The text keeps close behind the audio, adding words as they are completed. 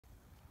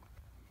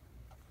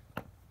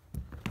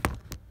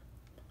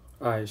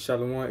All right,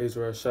 Shalom,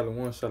 Israel,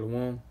 Shalom,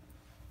 Shalom.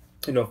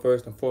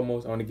 First and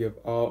foremost, I want to give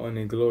all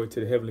honor and glory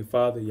to the Heavenly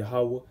Father,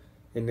 Yahweh,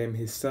 and then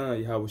His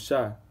Son, Yahweh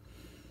Shai.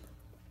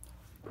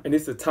 And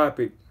it's a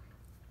topic,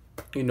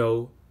 I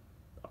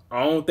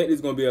don't think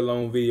it's going to be a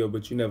long video,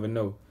 but you never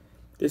know.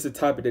 It's a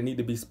topic that need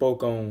to be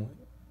spoke on,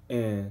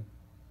 and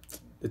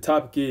the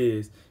topic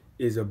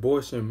is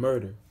abortion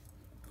murder?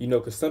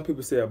 Because some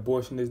people say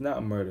abortion is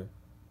not murder,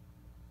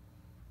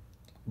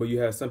 but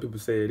you have some people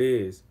say it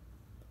is.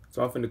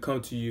 So I'm finna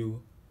come to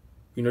you.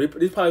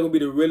 This probably gonna be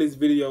the realest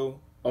video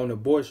on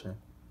abortion.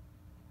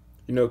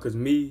 Because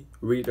me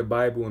read the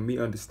Bible and me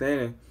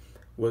understanding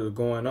what's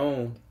going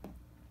on,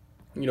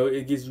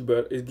 it gives you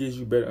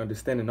better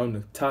understanding on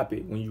the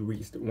topic when you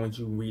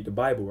read the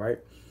Bible, right?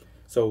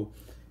 So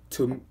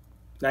I ain't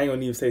gonna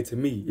even say to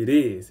me, it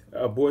is.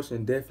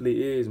 Abortion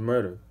definitely is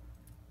murder.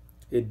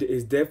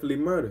 It's definitely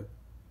murder.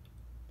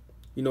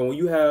 When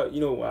you have,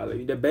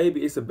 the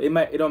baby,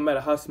 it don't matter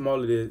how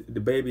small it is,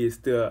 the baby is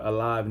still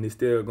alive and it's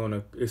still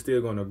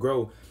gonna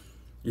grow.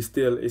 It's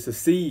a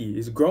seed,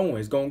 it's growing,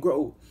 it's gonna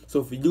grow.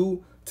 So for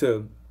you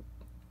to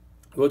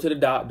go to the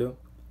doctor,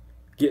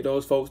 get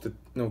those folks to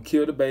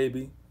kill the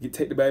baby,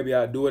 take the baby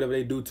out, do whatever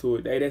they do to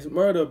it, hey, that's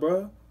murder,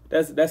 bro.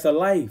 That's a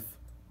life.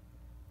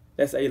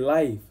 That's a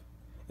life.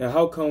 And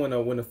how come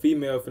when a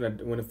female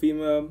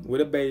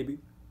with a baby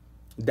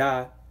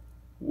die,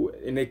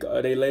 and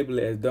they label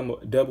it as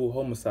double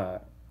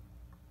homicide?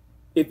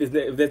 If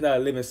there's not a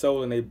living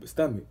soul in their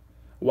stomach,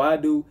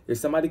 if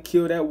somebody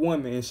kill that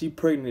woman and she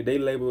pregnant, they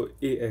label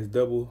it as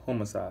double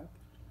homicide?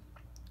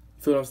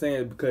 You feel what I'm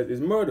saying? Because it's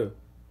murder.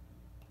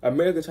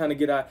 America trying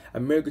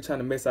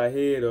to mess our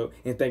head up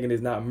and thinking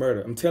it's not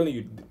murder. I'm telling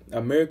you,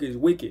 America is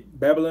wicked.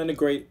 Babylon the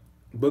Great,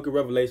 Book of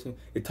Revelation,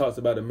 it talks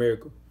about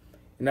America.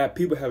 And now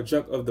people have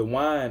drunk of the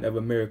wine of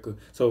America.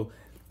 So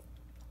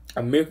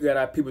America got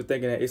our people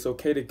thinking that it's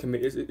okay to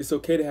it's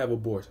okay to have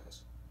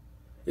abortions.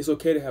 It's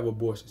okay to have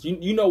abortions.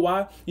 You know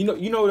why? You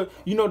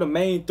know the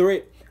main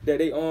threat that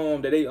they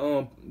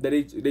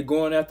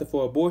going after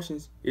for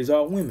abortions is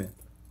all women.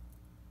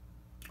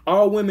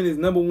 All women is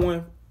number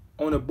one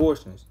on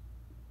abortions.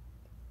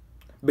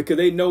 Because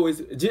they know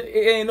it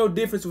ain't no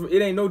difference.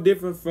 It ain't no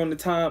different from the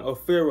time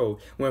of Pharaoh.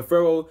 When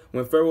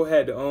Pharaoh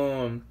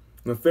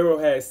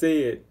had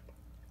said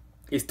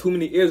it's too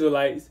many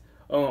Israelites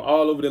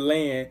all over the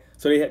land,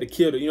 so they had to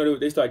kill them.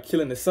 They started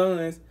killing the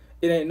sons.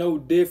 It ain't no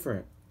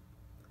different.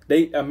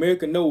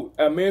 America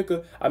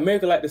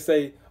like to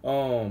say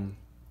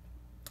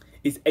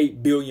it's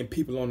 8 billion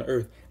people on the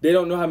earth. They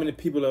don't know how many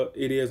people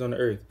it is on the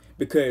earth,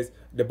 because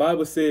the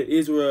Bible said the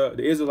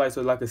Israelites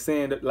are like the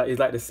sand, it's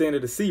like the sand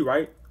of the sea,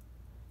 right?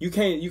 You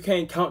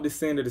can't count the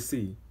sand of the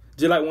sea.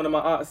 Just like one of my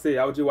aunts said,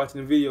 I was just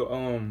watching the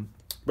video,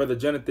 Brother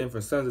Jonathan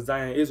from Sons of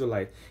Zion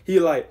Israelite. He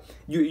like,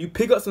 you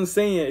pick up some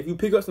sand. If you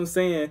pick up some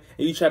sand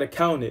and you try to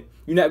count it,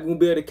 you're not going to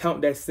be able to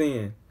count that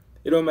sand.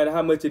 It don't matter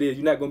how much it is.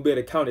 You're not going to be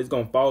able to count it. It's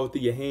going to fall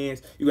through your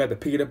hands. You have to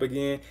pick it up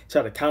again,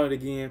 try to count it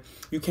again.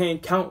 You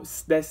can't count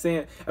that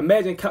sand.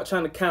 Imagine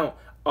trying to count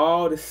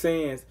all the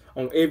sands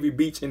on every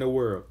beach in the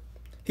world.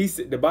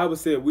 The Bible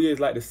said we is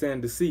like the sand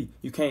of the sea.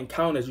 You can't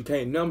count us. You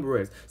can't number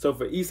us. So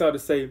for Esau to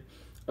say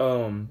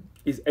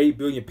it's 8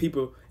 billion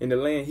people in the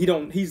land,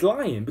 he's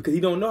lying, because he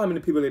don't know how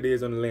many people it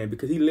is on the land,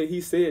 because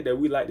he said that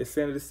we like the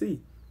sand of the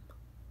sea.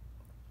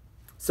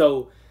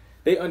 So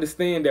they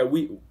understand that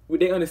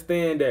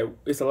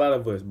it's a lot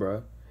of us,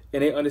 bro.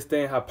 And they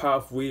understand how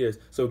powerful we is.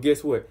 So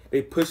guess what?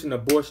 They pushing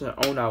abortion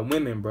on our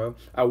women, bro.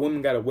 Our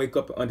women got to wake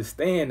up and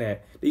understand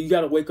that. You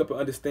got to wake up and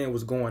understand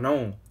what's going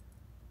on.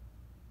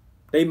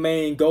 Their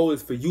main goal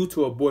is for you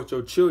to abort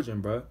your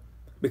children, bro.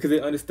 Because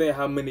they understand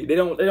how many, they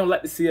don't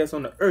like to see us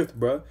on the earth,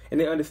 bro. And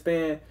they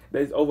understand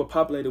that it's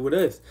overpopulated with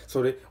us.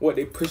 So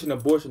they pushing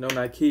abortion on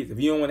our kids. If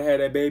you don't want to have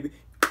that baby,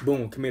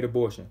 boom, commit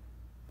abortion.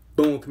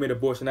 Boom, commit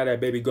abortion. Now that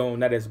baby gone.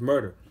 Now that's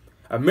murder.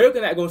 America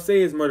not going to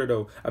say it's murder,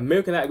 though.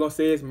 America not going to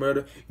say it's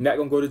murder. You're not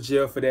going to go to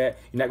jail for that.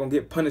 You're not going to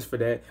get punished for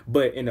that.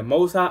 But in the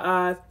Most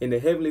High eyes, in the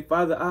Heavenly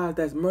Father eyes,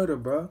 that's murder,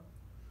 bro.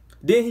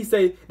 Didn't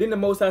the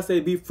Most High say,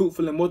 be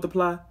fruitful and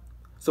multiply?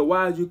 So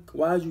why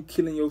are you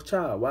killing your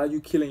child? Why are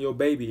you killing your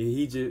baby?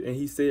 And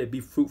he said,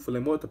 be fruitful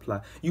and multiply.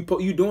 We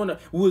was doing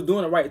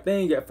the right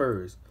thing at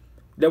first.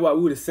 That's why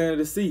we were the sand of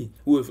the sea.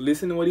 We was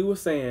listening to what he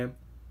was saying,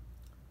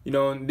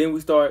 and then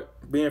we start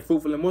being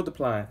fruitful and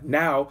multiplying.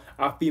 Now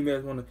our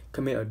females want to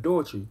commit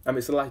adultery.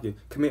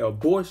 Commit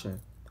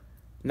abortion.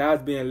 Now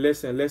it's being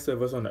less and less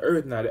of us on the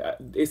earth. Now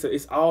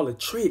it's all a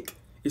trick.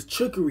 It's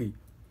trickery.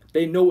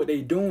 They know what they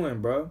doing,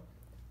 bro.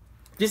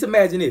 Just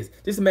imagine this.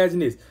 Just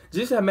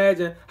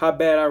imagine how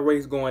bad our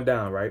race going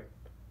down, right?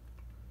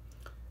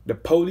 The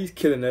police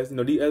killing us.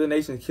 The other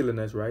nations killing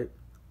us, right?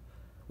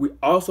 We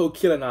also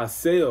killing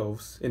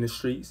ourselves in the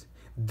streets.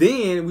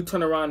 Then we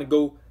turn around and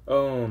go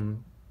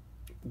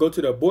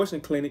to the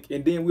abortion clinic,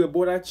 and then we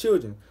abort our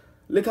children.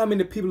 Look how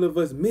many people of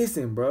us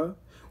missing, bro.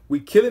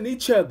 We killing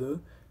each other.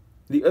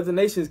 The other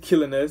nations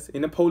killing us,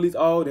 and the police,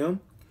 all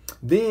them.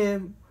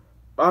 Then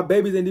our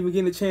babies ain't even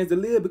getting a chance to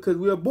live because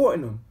we're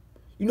aborting them.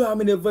 You know how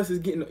many of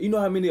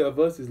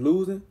us is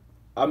losing?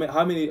 I mean,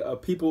 how many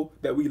people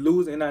that we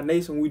lose in our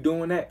nation? We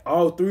doing that.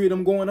 All three of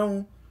them going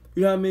on.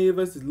 You know how many of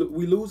us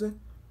we losing?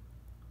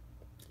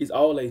 It's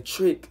all a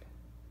trick.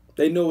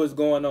 They know what's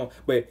going on,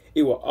 but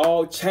it will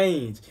all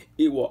change.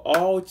 It will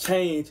all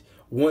change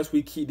once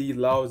we keep these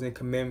laws and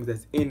commandments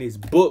that's in this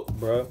book,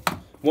 bro.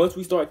 Once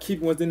we start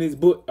keeping what's in this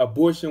book,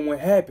 abortion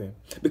won't happen,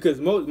 because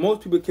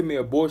most people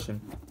commit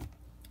abortion,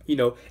 you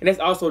know, and that's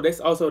also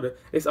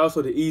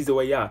the easy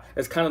way out.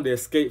 That's kind of the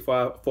escape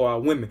for our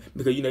women,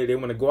 because you know they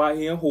want to go out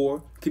here and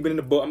whore. Keep it in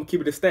the book. I'm gonna keep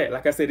it a stack.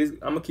 Like I said,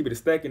 I'm gonna keep it a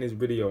stack in this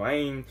video. I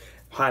ain't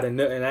hiding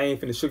nothing. I ain't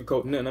finna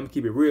sugarcoat nothing. I'm gonna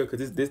keep it real,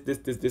 because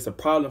this a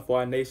problem for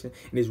our nation,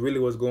 and it's really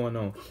what's going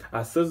on.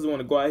 Our sisters want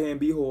to go out here and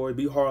be whores,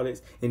 be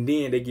harlots, and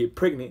then they get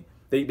pregnant.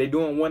 They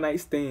doing one night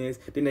stands,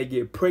 then they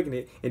get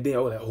pregnant, and then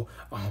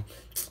I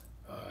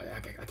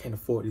can't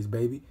afford this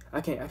baby.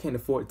 I can't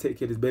afford to take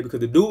care of this baby,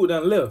 because the dude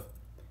done left.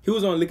 He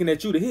was only looking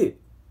at you to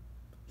hit.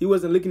 He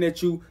wasn't looking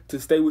at you to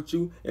stay with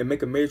you and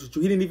make a marriage with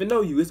you. He didn't even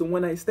know you. It's a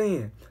one night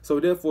stand.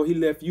 So therefore, he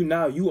left you.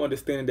 Now you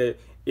understand that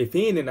if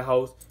he ain't in the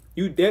house,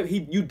 you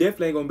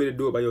definitely ain't gonna be able to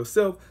do it by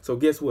yourself. So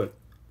guess what?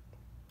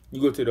 You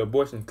go to the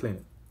abortion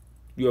clinic.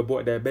 You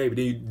abort that baby.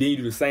 Then you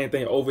do the same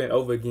thing over and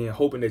over again,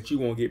 hoping that you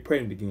won't get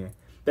pregnant again.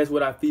 That's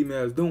what our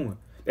females doing.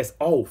 That's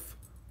off.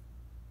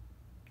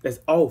 That's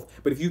off.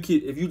 But if you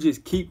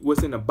just keep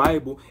what's in the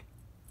Bible,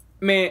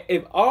 man,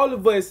 if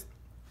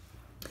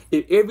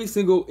every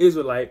single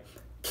Israelite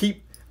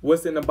keep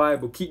what's in the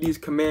Bible, keep these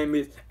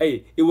commandments,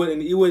 hey, it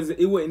wouldn't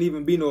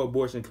even be no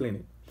abortion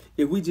clinic.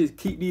 If we just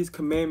keep these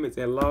commandments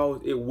and laws,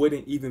 it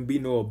wouldn't even be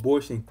no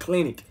abortion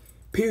clinic.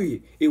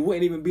 Period. It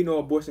wouldn't even be no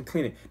abortion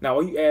clinic. Now,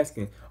 are you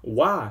asking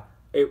why?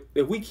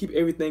 If we keep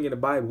everything in the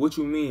Bible, what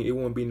you mean it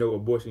won't be no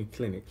abortion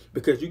clinic?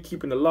 Because you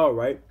keeping the law,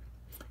 right?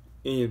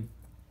 And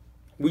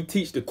we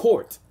teach the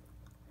court.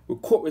 We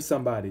court with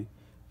somebody.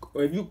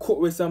 Or if you court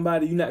with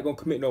somebody, you're not gonna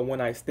commit no one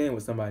night stand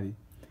with somebody.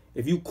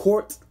 If you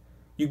court,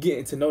 you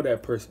getting to know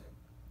that person.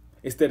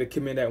 Instead of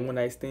committing that one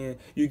night stand,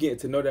 you getting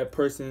to know that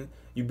person.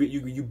 You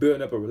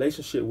building up a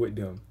relationship with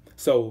them.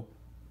 So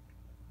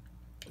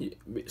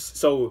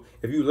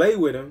if you lay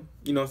with him,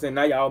 you know what I'm saying,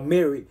 now y'all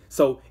married.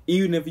 So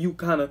even if you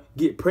kind of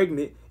get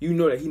pregnant, you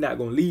know that he not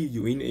gonna leave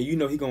you, and you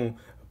know he gonna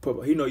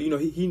provide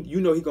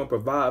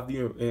for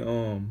you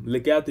and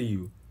look after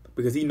you,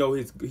 because he know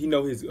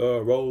his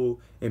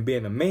role in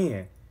being a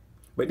man.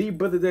 But these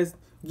brothers that's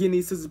getting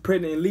these sisters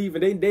pregnant and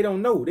leaving, they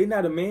don't know. They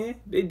not a man.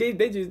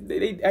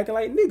 They acting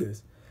like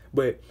niggas.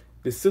 But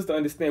the sister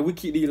understand. We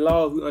keep these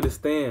laws. We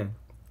understand.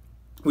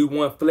 We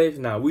one flesh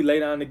now. We lay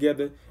down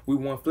together. We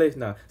one flesh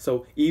now.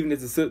 So even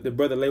if the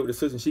brother lay with the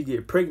sister and she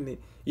get pregnant,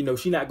 you know,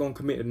 she not going to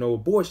commit to no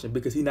abortion,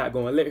 because he not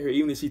going to let her.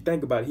 Even if she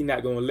think about it, he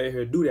not going to let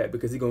her do that,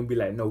 because he going to be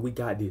like, no, we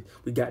got this.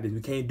 We got this.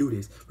 We can't do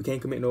this. We can't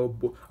commit no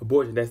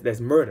abortion. That's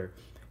murder.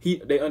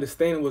 They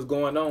understand what's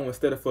going on,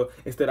 instead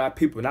of our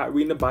people not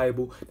reading the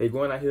Bible. They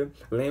going out here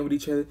laying with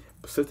each other.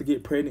 Sister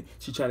get pregnant.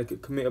 She trying to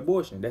commit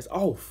abortion. That's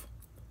off.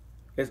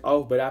 That's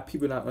off, but our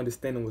people not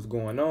understanding what's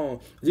going on.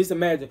 Just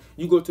imagine,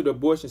 you go to the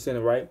abortion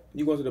center, right?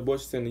 You go to the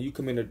abortion center, you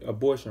commit an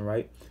abortion,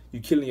 right? You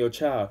killing your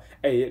child.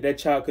 Hey, that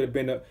child could have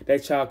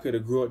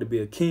grew up to be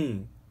a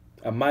king,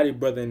 a mighty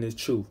brother in this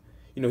truth.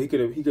 You know, he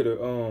could have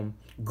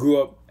grew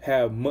up,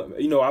 have,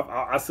 you know,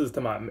 our sisters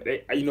talking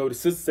about, you know, the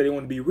sisters say they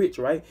want to be rich,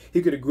 right?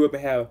 He could have grew up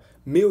and have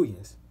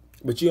millions.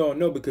 But you don't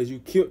know, because you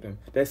killed them.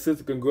 That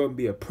sister can grow up and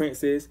be a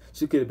princess.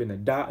 She could have been a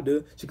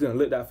doctor. She could have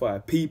looked out for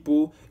our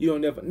people. You don't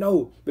never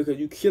know, because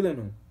you killing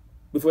them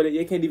before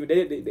they can't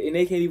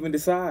even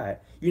decide.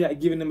 You're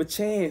not giving them a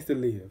chance to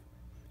live.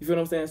 You feel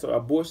what I'm saying? So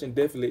abortion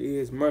definitely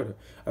is murder.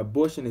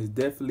 Abortion is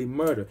definitely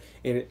murder.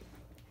 And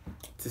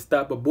to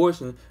stop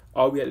abortion,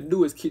 all we had to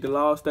do is keep the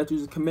law,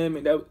 statutes, and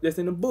commandment that's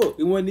in the book.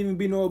 It wouldn't even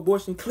be no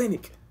abortion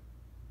clinic.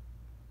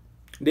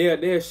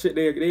 They'll shut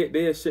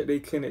their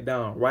clinic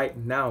down right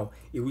now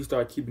if we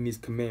start keeping these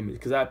commandments.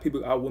 Because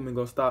our women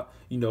gonna stop,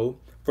 you know,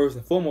 first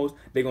and foremost,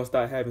 they're gonna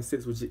start having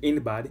sex with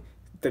anybody.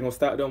 They're gonna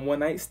start them one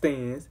night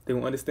stands. They're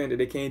gonna understand that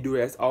they can't do that.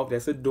 That's off.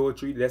 That's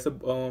adultery. That's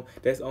so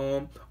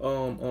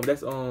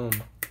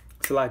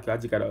like I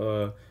just got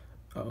a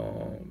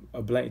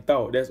blank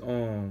thought. That's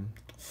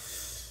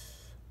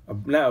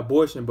not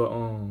abortion, but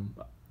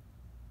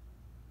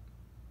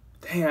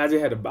damn, I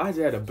just had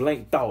a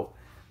blank thought.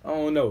 I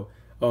don't know.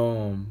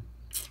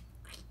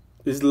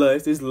 It's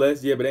lust,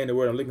 yeah, but that ain't the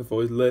word I'm looking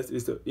for. It's lust.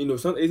 It's you know,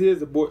 it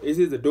is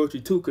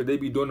adultery too, because they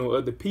be doing it with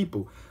other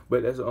people.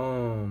 But that's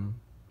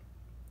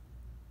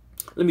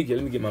let me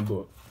get my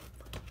book.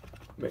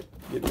 Wait,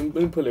 let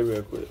me pull it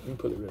real quick.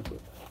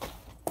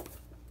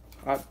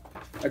 I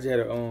just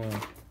had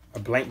a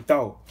blank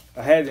thought.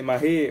 I had it in my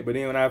head, but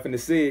then when I finna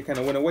say it, kind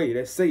of went away.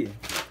 That's saying.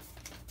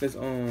 That's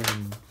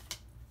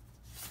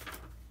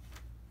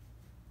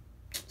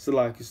it's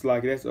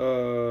like that's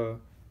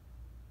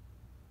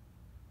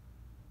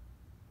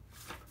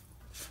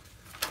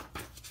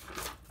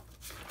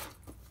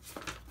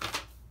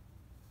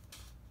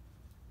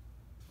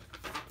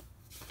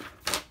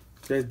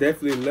there's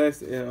definitely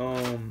less. And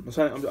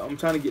I'm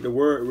trying to get the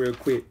word real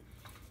quick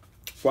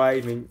before I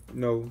even, you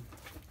know,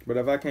 But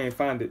if I can't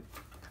find it,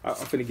 I'm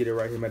finna get it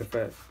right here. Matter of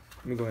fact,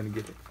 let me go ahead and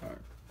get it. All right.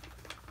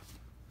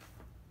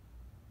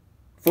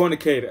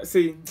 Fornicator.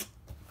 See,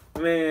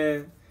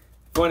 man,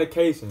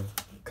 fornication.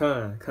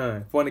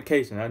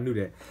 Fornication. I knew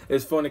that.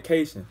 It's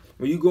fornication.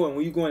 When you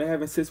going and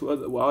having sex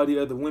with all the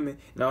other women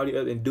and all the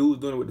other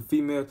dudes doing it with the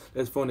females,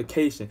 that's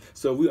fornication.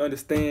 So if we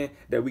understand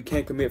that we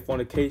can't commit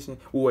fornication,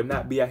 we will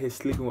not be out here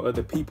sleeping with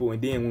other people,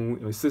 and then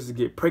when sisters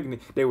get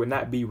pregnant, they will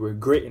not be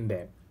regretting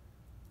that.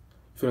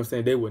 You feel what I'm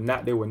saying? They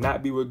will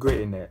not be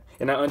regretting that.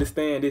 And I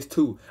understand this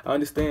too. I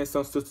understand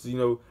some sisters,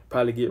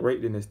 probably get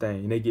raped in this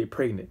thing and they get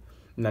pregnant.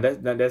 Now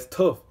that's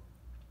tough.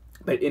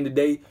 But at the end of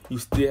the day, you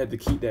still have to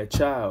keep that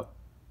child.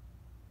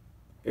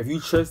 If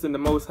you trust in the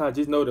Most High,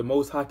 just know the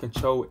Most High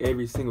control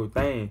every single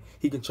thing.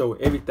 He control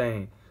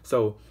everything.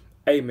 So,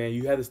 hey man,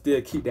 you have to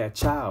still keep that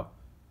child.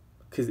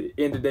 Because at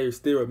the end of the day,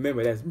 still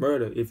remember, that's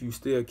murder. If you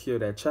still kill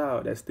that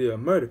child, that's still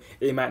murder.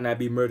 It might not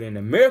be murder in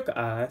America's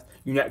eyes.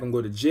 You're not going to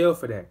go to jail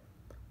for that.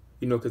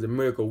 Because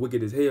America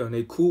wicked as hell and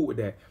they cool with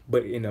that.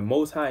 But in the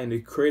Most High, in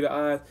the Creator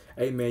eyes,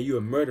 hey man, you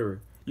a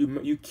murderer.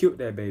 You killed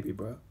that baby,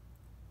 bro.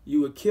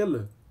 You a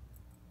killer.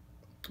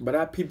 But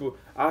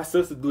our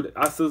sisters do that.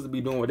 Our sisters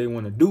be doing what they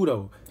want to do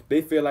though.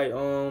 They feel like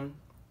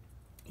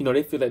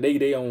they feel like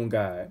they own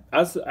God.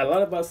 A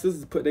lot of our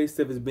sisters put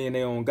themselves as being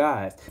their own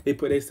gods. They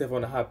put themselves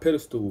on a high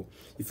pedestal.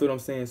 You feel what I'm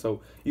saying?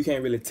 So you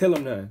can't really tell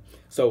them nothing.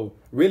 So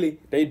really,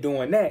 they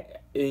doing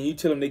that, and you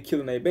tell them they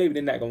killing their baby,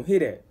 they're not gonna hear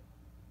that.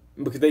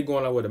 Because they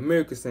going off what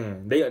America's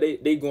saying.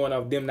 They going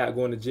off them not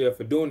going to jail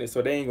for doing it,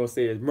 so they ain't gonna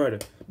say it's murder.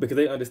 Because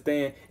they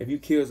understand if you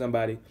kill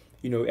somebody,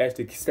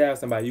 actually stab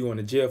somebody, you going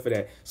to jail for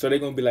that. So they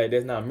gonna be like,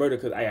 that's not murder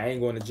because I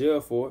ain't going to jail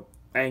for it.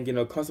 I ain't getting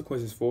no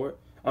consequences for it.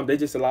 They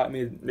just allowed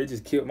me. They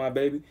just killed my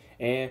baby,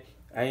 and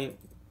I ain't.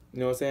 You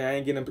know what I'm saying? I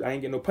ain't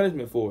getting no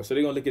punishment for it. So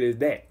they gonna look at it as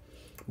that.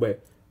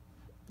 But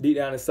deep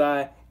down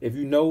inside, if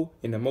you know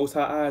in the Most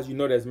High eyes, you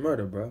know that's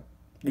murder, bro.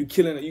 You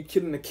killing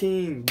the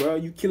king, bro.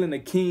 You killing the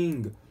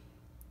king.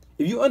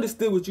 If you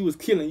understood what you was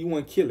killing, you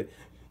wouldn't kill it.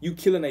 You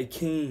killing a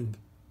king.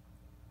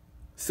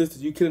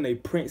 Sisters, you killing a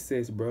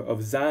princess, bro,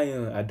 of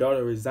Zion, a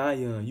daughter of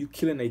Zion. You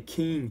killing a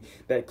king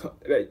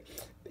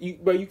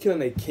you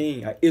killing a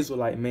king, an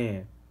Israelite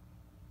man.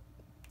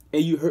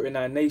 And you hurting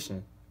our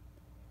nation.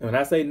 And when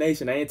I say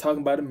nation, I ain't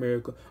talking about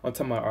America. I'm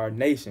talking about our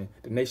nation,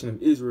 the nation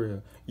of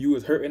Israel. You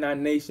was hurting our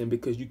nation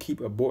because you keep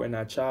aborting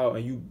our child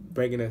and you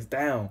bringing us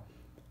down.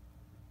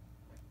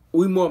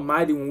 We more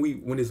mighty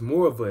when it's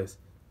more of us.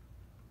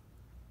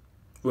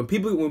 When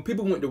people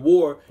went to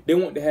war, they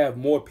want to have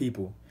more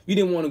people. You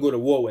didn't want to go to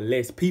war with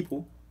less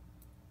people.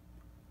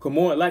 Cause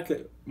more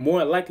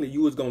likely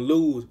you was gonna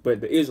lose.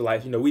 But the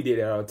Israelites, we did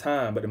that all the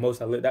time. But the Most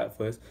High looked out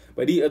for us.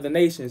 But these other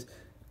nations,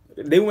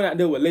 they went out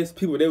there with less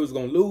people. They was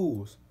gonna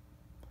lose.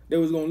 They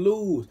was gonna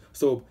lose.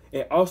 So,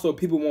 and also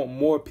people want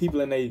more people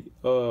in their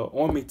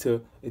army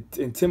to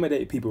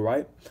intimidate people,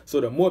 right?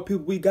 So the more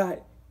people we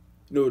got,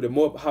 the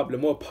more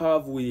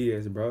powerful we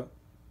is, bro.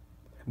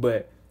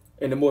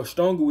 And the more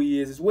stronger we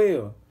is as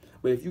well.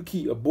 But if you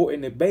keep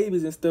aborting the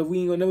babies and stuff, we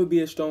ain't gonna never be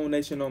a strong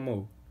nation no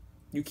more.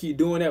 You keep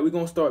doing that, we're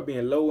gonna start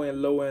being lower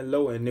and lower and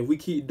lower. And if we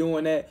keep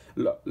doing that,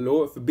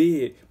 Lord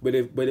forbid. But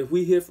if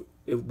we hear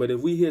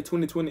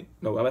 2020,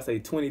 no, I say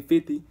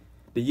 2050,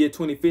 the year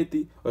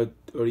 2050 or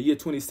the year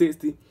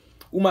 2060,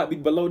 we might be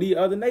below these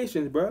other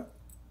nations, bro.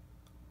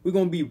 We're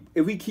gonna be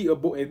if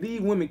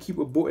these women keep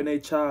aborting their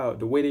child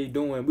the way they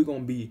doing, we're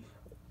gonna be,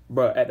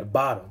 bro, at the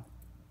bottom.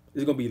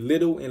 It's gonna be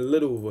little and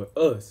little of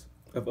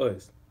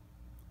us.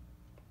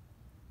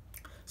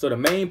 So the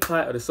main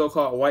plot of the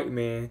so-called white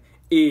man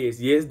is,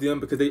 yes,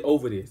 them, because they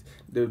over this.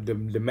 The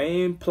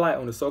main plot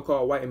on the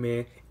so-called white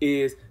man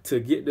is to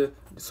get the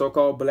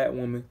so-called black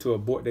woman to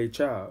abort their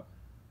child.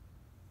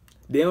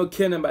 They don't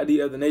care about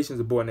these other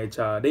nations aborting their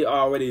child. They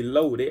already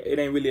low. It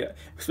ain't really,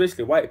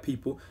 especially white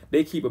people.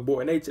 They keep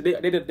aborting their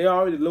child. They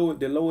already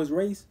the lowest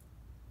race.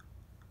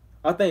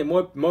 I think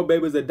more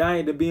babies are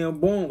dying than being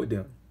born with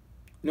them.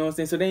 You know what I'm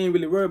saying? So they ain't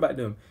really worried about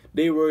them.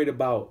 They worried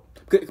about,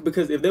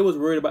 because if they was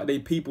worried about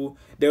their people,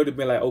 they would have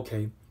been like,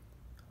 okay,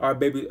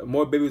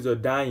 more babies are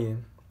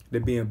dying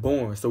than being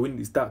born. So we need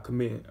to stop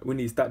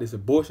this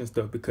abortion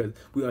stuff, because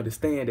we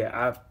understand that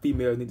our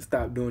females need to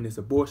stop doing this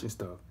abortion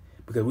stuff,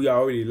 because we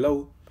already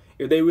low.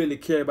 If they really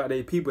care about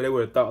their people, they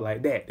would have thought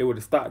like that. They would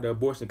have stopped the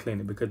abortion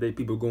clinic because their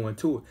people going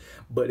to it.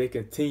 But they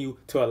continue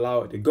to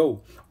allow it to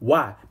go.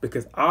 Why?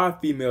 Because our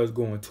females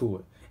going to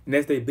it. And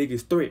that's their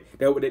biggest threat.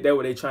 That's what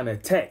they trying to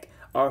attack.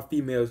 Our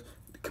females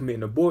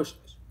committing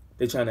abortions.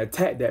 They're trying to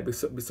attack that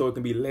so it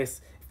can be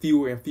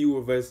fewer and fewer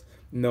of us,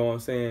 you know what I'm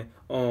saying,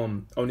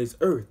 on this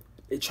earth.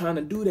 They're trying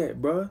to do that,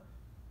 bruh.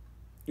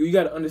 You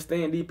got to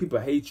understand these people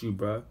hate you,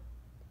 bruh.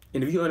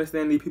 And if you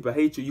understand these people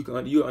hate you,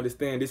 you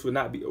understand this would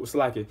not be, it's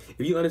like it.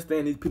 If you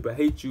understand these people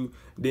hate you,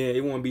 then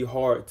it won't be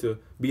hard to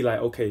be like,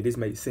 okay, this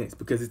makes sense,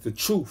 because it's the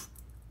truth.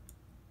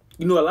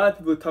 A lot of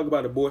people talk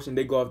about abortion,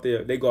 they go off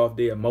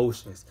their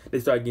emotions. They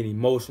start getting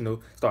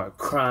emotional, start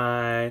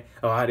crying,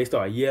 or they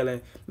start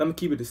yelling. I'm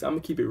gonna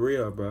keep it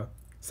real, bro.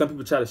 Some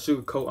people try to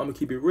sugarcoat. I'm gonna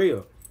keep it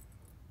real.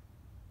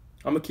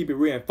 I'm gonna keep it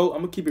real. And I'm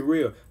gonna keep it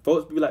real.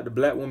 Folks be like the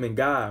black woman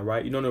guy,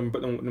 right? You know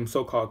them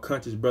so-called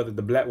conscious brothers,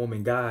 the black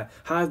woman guy.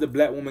 How is the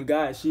black woman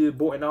guy? She is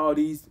born all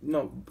these.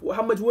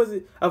 How much was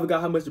it? I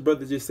forgot how much the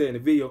brother just said in the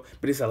video,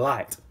 but it's a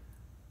lot.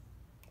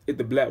 It's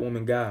the black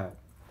woman guy.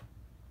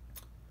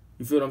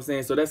 You feel what I'm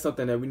saying? So that's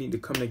something that we need to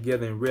come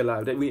together and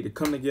realize, that we need to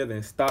come together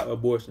and stop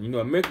abortion.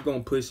 America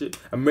gonna push it.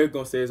 America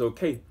gonna say it's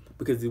okay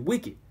because it's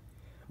wicked.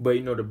 But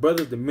the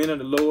brothers, the men of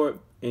the Lord,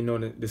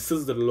 the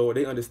sisters of the Lord,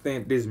 they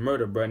understand this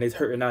murder, bro, and it's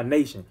hurting our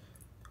nation.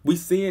 We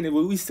seeing it.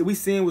 We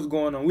seeing what's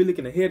going on. We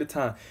looking ahead of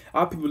time.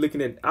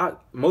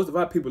 Most of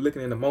our people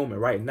looking in the moment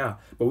right now,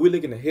 but we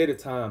looking ahead of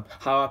time.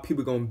 How our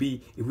people gonna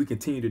be if we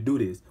continue to do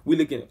this? We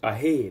looking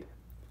ahead.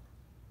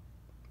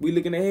 We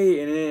looking ahead,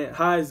 and then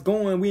how it's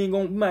going, we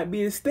might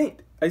be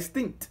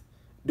extinct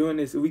doing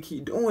this if we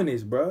keep doing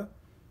this, bro.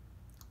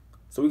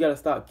 So we gotta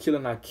stop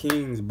killing our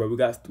kings, bro. We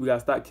gotta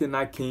stop killing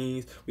our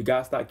kings. We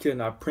gotta stop killing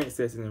our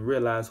princesses and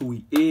realize who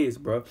he is,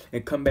 bro.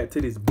 And come back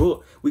to this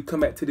book. We come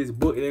back to this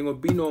book. It ain't gonna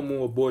be no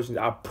more abortions.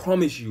 I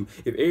promise you.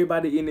 If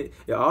everybody in it,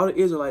 if all the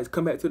Israelites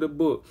come back to the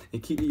book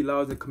and keep these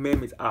laws and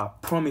commandments, I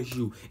promise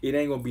you, it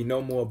ain't gonna be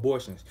no more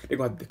abortions. They're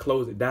gonna have to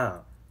close it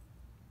down.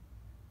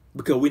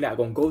 Because we're not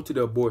gonna go to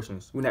the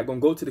abortions. We're not gonna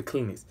go to the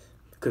clinics.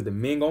 Because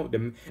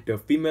the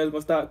females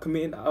gonna start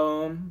committing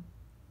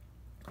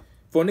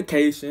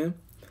fornication.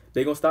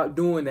 They gonna stop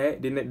doing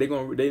that. Then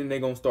they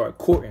gonna start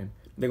courting.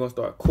 They're gonna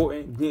start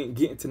courting,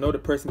 getting to know the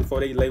person before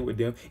they lay with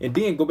them, and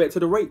then go back to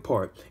the rape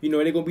part. It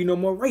ain't gonna be no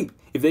more rape.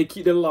 If they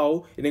keep the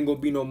law, it ain't gonna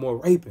be no more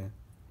raping.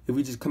 If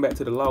we just come back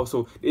to the law,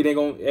 so it ain't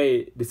gonna.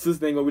 The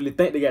sisters ain't gonna really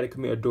think they gotta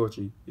commit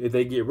adultery if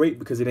they get raped,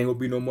 because it ain't gonna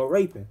be no more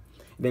raping.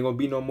 It ain't gonna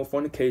be no more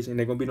fornication.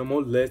 There ain't gonna be no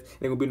more lust.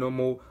 There ain't gonna be no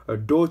more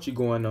adultery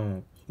going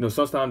on.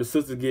 Sometimes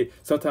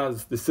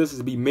the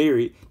sisters be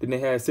married, then they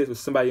have sex with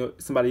somebody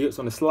else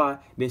on the sly,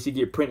 then she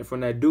get pregnant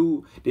from that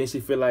dude, then she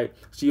feel like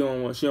she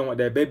don't want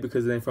that baby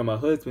because it ain't from her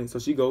husband, so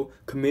she go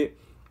commit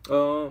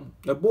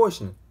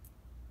abortion.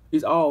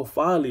 It's all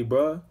folly,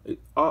 bro.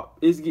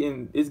 It's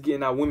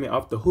getting our women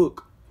off the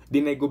hook.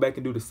 Then they go back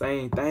and do the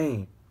same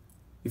thing.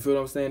 You feel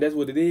what I'm saying? That's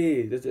what it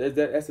is.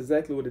 That's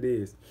exactly what it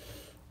is.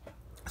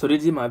 So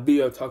this is my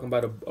video talking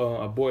about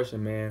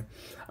abortion, man.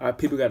 Our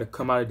people got to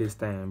come out of this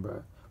thing,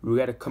 bro. We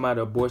got to come out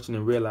of abortion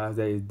and realize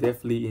that it's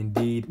definitely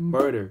indeed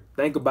murder.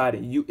 Think about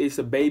it. It's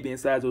a baby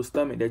inside your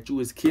stomach that you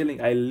is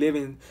killing a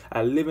living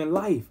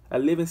life, a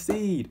living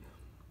seed.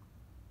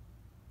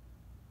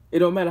 It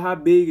don't matter how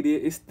big it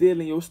is, it's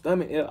still in your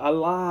stomach,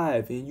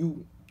 alive. And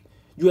you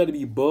got to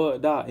be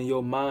bugged out in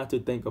your mind to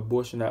think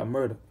abortion not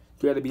murder.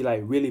 You got to be like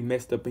really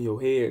messed up in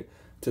your head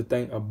to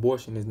think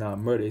abortion is not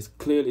murder. It's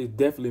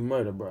definitely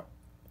murder, bro.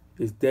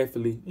 It's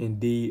definitely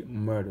indeed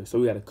murder. So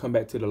we got to come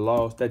back to the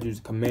law,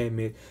 statutes,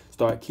 commandments,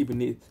 start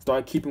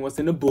keeping what's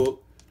in the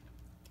book,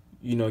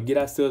 get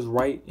ourselves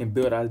right and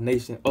build our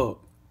nation up.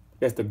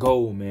 That's the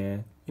goal,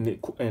 man.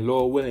 And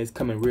Lord willing, it's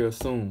coming real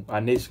soon.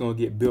 Our nation going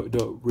to get built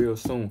up real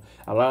soon.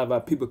 A lot of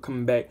our people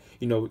coming back,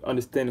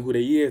 understanding who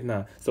they is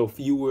now. So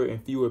fewer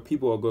and fewer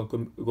people are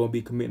going to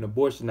be committing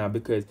abortion now,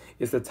 because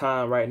it's a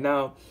time right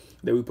now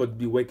that we're supposed to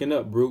be waking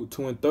up. Root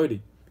 2 and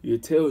 30.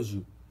 It tells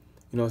you.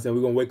 You know what I'm saying?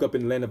 We're going to wake up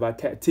in the land of our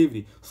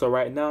captivity. So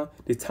right now,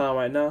 this time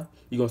right now,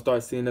 you're going to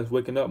start seeing us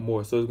waking up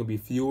more. So there's going to be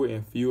fewer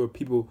and fewer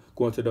people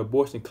going to the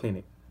abortion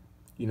clinic.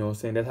 You know what I'm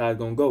saying? That's how it's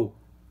going to go.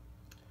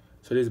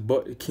 So this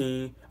but the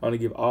king, I want to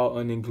give all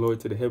honor and glory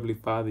to the Heavenly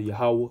Father,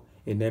 Yahweh,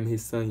 and them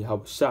his son,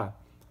 Yahweh Shah.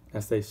 I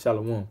say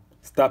shalom.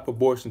 Stop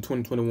abortion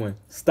 2021.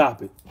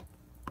 Stop it.